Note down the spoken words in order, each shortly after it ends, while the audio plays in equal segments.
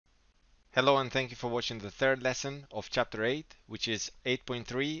Hello and thank you for watching the third lesson of Chapter 8, which is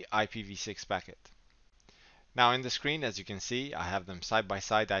 8.3 IPv6 packet. Now in the screen, as you can see, I have them side by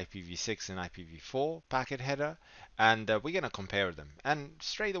side, IPv6 and IPv4 packet header, and we're going to compare them. And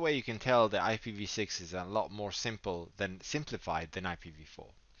straight away you can tell that IPv6 is a lot more simplified than IPv4.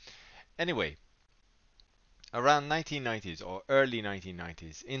 Anyway, around 1990s or early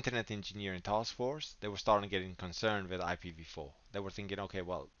 1990s, Internet Engineering Task Force, they were starting getting concerned with IPv4. They were thinking, okay,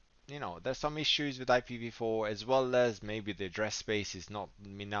 well, there's some issues with IPv4 as well as maybe the address space is not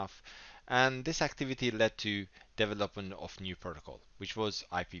enough. And this activity led to development of new protocol, which was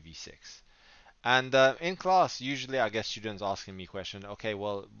IPv6. And in class, usually I get students asking me question, okay,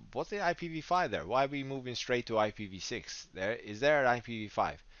 well, what's the IPv5 there? Why are we moving straight to IPv6? Is there an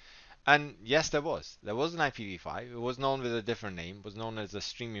IPv5? And yes, there was. There was an IPv5. It was known with a different name. It was known as the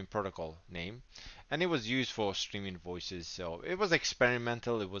streaming protocol name. And it was used for streaming voices. So it was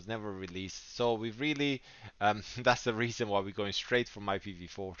experimental. It was never released. So we've really, that's the reason why we're going straight from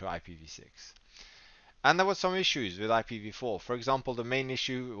IPv4 to IPv6. And there was some issues with IPv4. For example, the main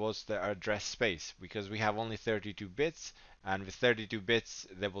issue was the address space, because we have only 32 bits. And with 32 bits,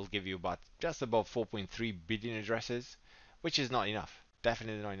 they will give you just about 4.3 billion addresses, which is not enough.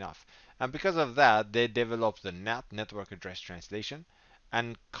 Definitely not enough. And because of that, they developed the NAT, network address translation,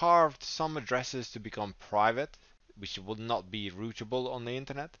 and carved some addresses to become private, which would not be routable on the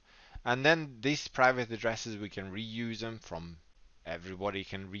internet. And then these private addresses, we can reuse them from everybody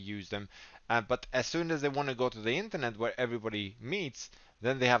can reuse them. But as soon as they want to go to the internet where everybody meets,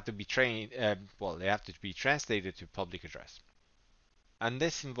 then they have to be they have to be translated to public address. And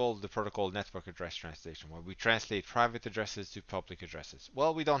this involves the protocol network address translation, where we translate private addresses to public addresses.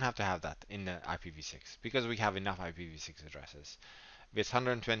 Well, we don't have to have that in the IPv6 because we have enough IPv6 addresses. With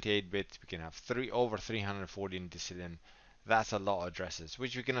 128 bits, we can have over 314 decillion. That's a lot of addresses,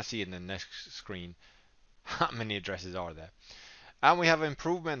 which we're gonna see in the next screen. How many addresses are there? And we have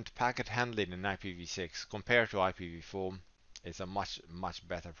improvement packet handling in IPv6 compared to IPv4. It's a much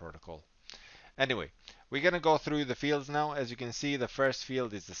better protocol. Anyway, we're going to go through the fields now. As you can see, the first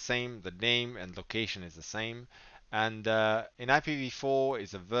field is the same. The name and location is the same. And in IPv4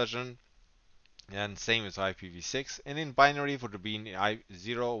 is a version, and same as IPv6. And in binary, it would be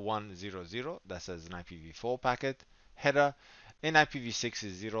 0100. That says an IPv4 packet header. In IPv6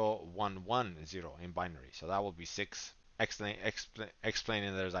 is 0110 in binary. So that will be 6.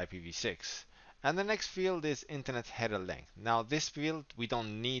 Explaining there's IPv6. And the next field is internet header length. Now this field, we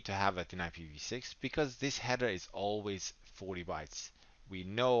don't need to have it in IPv6 because this header is always 40 bytes. We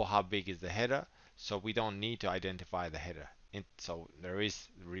know how big is the header, so we don't need to identify the header. So there is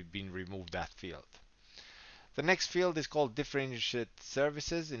been removed that field. The next field is called differentiated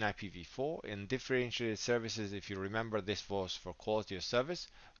services in IPv4. In differentiated services, if you remember, this was for quality of service,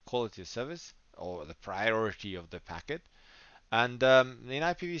 or the priority of the packet. And in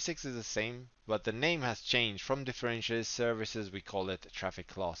IPv6 is the same, but the name has changed. From differentiated services, we call it traffic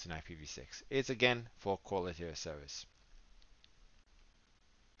class in IPv6. It's again for quality of service.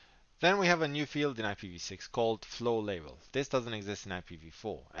 Then we have a new field in IPv6 called flow label. This doesn't exist in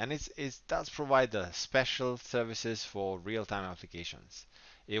IPv4, and it does provide the special services for real-time applications.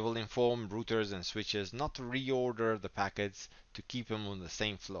 It will inform routers and switches not to reorder the packets to keep them on the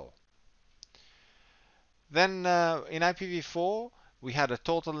same flow. Then in IPv4, we had a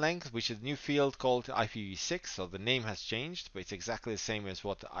total length, which is a new field called IPv6. So the name has changed, but it's exactly the same as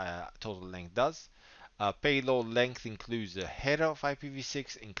what total length does. Payload length includes the header of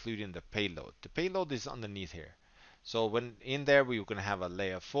IPv6, including the payload. The payload is underneath here. So when in there, we're going to have a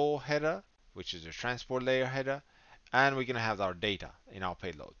layer 4 header, which is a transport layer header, and we're going to have our data in our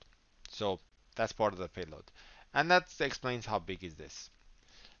payload. So that's part of the payload. And that explains how big is this.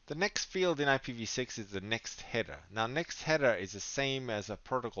 The next field in IPv6 is the next header. Now next header is the same as a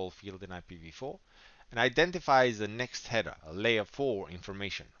protocol field in IPv4 and identifies the next header, a layer 4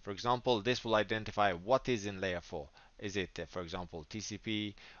 information. For example, this will identify what is in layer 4. Is it, for example,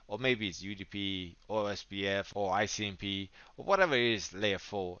 TCP, or maybe it's UDP, or SPF, or ICMP, or whatever it is, layer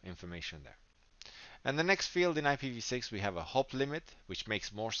 4 information there. And the next field in IPv6, we have a hop limit, which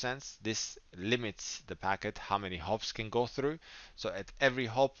makes more sense. This limits the packet, how many hops can go through. So at every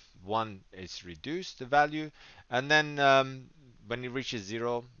hop, one is reduced, the value. And then when it reaches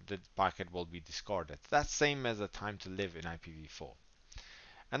 0, the packet will be discarded. That's same as the time to live in IPv4.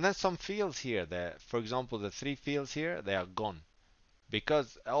 And then some fields here, for example, the 3 fields here, they are gone.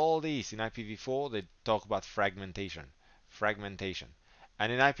 Because all these in IPv4, they talk about fragmentation.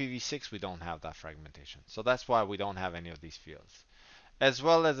 And in IPv6, we don't have that fragmentation. So that's why we don't have any of these fields. As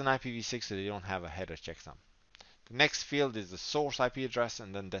well as in IPv6, they don't have a header checksum. The next field is the source IP address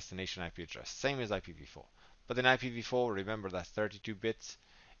and then destination IP address, same as IPv4. But in IPv4, remember that's 32 bits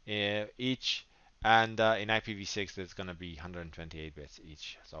each, and in IPv6 it's going to be 128 bits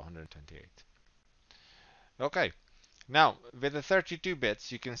each, so 128. Okay, now with the 32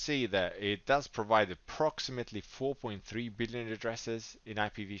 bits, you can see that it does provide approximately 4.3 billion addresses in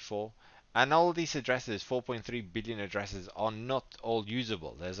IPv4. And all these addresses, 4.3 billion addresses, are not all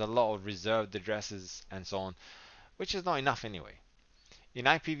usable. There's a lot of reserved addresses and so on, which is not enough anyway. In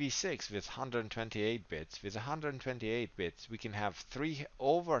IPv6 with 128 bits, we can have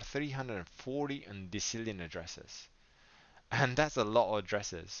over 340 undecillion addresses. And that's a lot of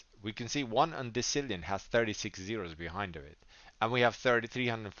addresses. We can see one undecillion has 36 zeros behind of it, and we have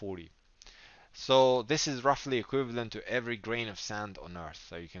 340. So this is roughly equivalent to every grain of sand on Earth.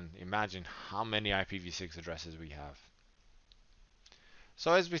 So you can imagine how many IPv6 addresses we have.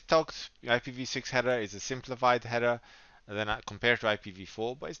 So as we talked, IPv6 header is a simplified header than compared to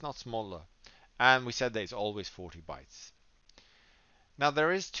IPv4, but it's not smaller. And we said that it's always 40 bytes. Now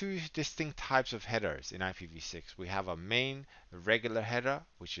there is two distinct types of headers in IPv6. We have a main regular header,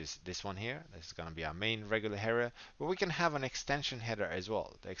 which is this one here. This is going to be our main regular header, but we can have an extension header as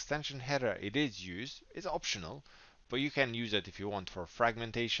well. The extension header, it is used, it's optional, but you can use it if you want for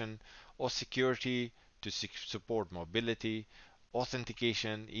fragmentation or security, to support mobility,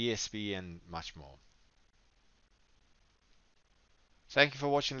 authentication, ESP, and much more. Thank you for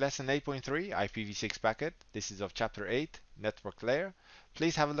watching lesson 8.3 IPv6 packet. This is of chapter 8 network layer.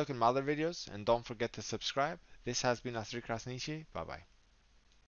 Please have a look at my other videos and don't forget to subscribe. This has been Astrid Krasniqi. Bye bye.